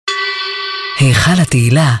היכל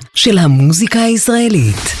התהילה של המוזיקה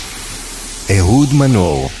הישראלית. אהוד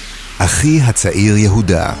מנור, אחי הצעיר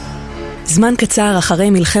יהודה. זמן קצר אחרי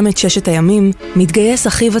מלחמת ששת הימים, מתגייס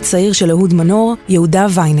אחיו הצעיר של אהוד מנור, יהודה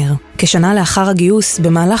ויינר. כשנה לאחר הגיוס,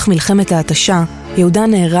 במהלך מלחמת ההתשה, יהודה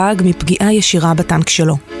נהרג מפגיעה ישירה בטנק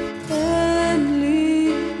שלו. אין לי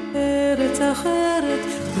ארץ אחרת,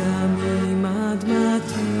 גם אם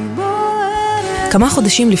אדמתי בוערת. כמה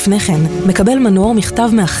חודשים לפני כן, מקבל מנור מכתב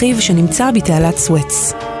מאחיו שנמצא בתעלת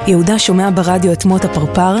סואץ. יהודה שומע ברדיו את מות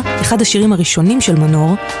הפרפר, אחד השירים הראשונים של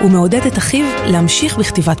מנור, ומעודד את אחיו להמשיך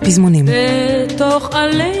בכתיבת פזמונים. בתוך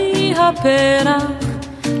עלי הפרח,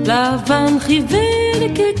 לבן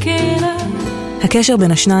חיוור כקרח. הקשר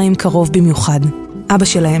בין השניים קרוב במיוחד. אבא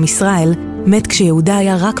שלהם, ישראל, מת כשיהודה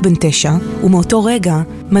היה רק בן 9, ומאותו רגע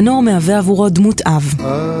מנור מהווה עבורו דמות אב.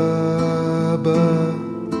 אבא,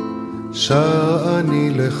 שר אני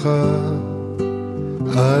לך,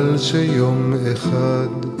 על שיום אחד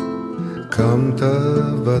קמת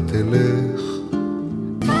ותלך.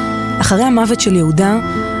 אחרי המוות של יהודה,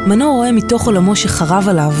 מנור רואה מתוך עולמו שחרב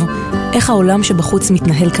עליו איך העולם שבחוץ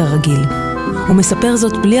מתנהל כרגיל. הוא מספר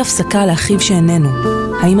זאת בלי הפסקה לאחיו שאיננו.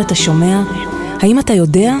 האם אתה שומע? האם אתה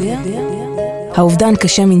יודע? האובדן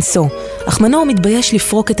קשה מנשוא, אך מנור מתבייש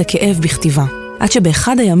לפרוק את הכאב בכתיבה. עד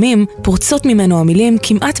שבאחד הימים פורצות ממנו המילים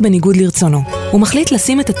כמעט בניגוד לרצונו. הוא מחליט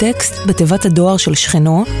לשים את הטקסט בתיבת הדואר של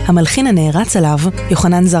שכנו, המלחין הנערץ עליו,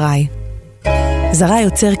 יוחנן זרעי. זרעי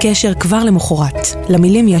יוצר קשר כבר למחרת.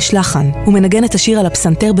 למילים יש לחן. הוא מנגן את השיר על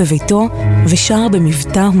הפסנתר בביתו, ושר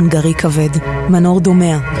במבטא הונגרי כבד. מנור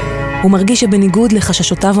דומע. הוא מרגיש שבניגוד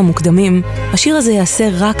לחששותיו המוקדמים, השיר הזה יעשה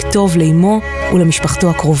רק טוב לאמו ולמשפחתו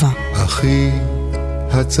הקרובה. אחי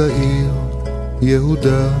הצעיר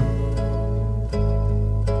יהודה,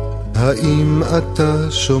 האם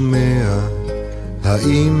אתה שומע?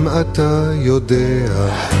 האם אתה יודע?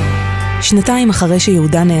 שנתיים אחרי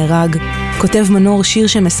שיהודה נהרג, כותב מנור שיר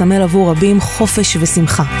שמסמל עבור רבים חופש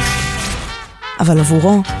ושמחה. אבל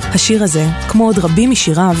עבורו, השיר הזה, כמו עוד רבים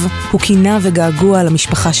משיריו, הוא קינה וגעגוע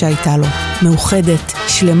למשפחה שהייתה לו. מאוחדת,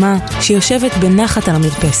 שלמה, שיושבת בנחת על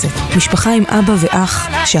המרפסת. משפחה עם אבא ואח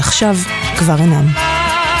שעכשיו כבר אינם.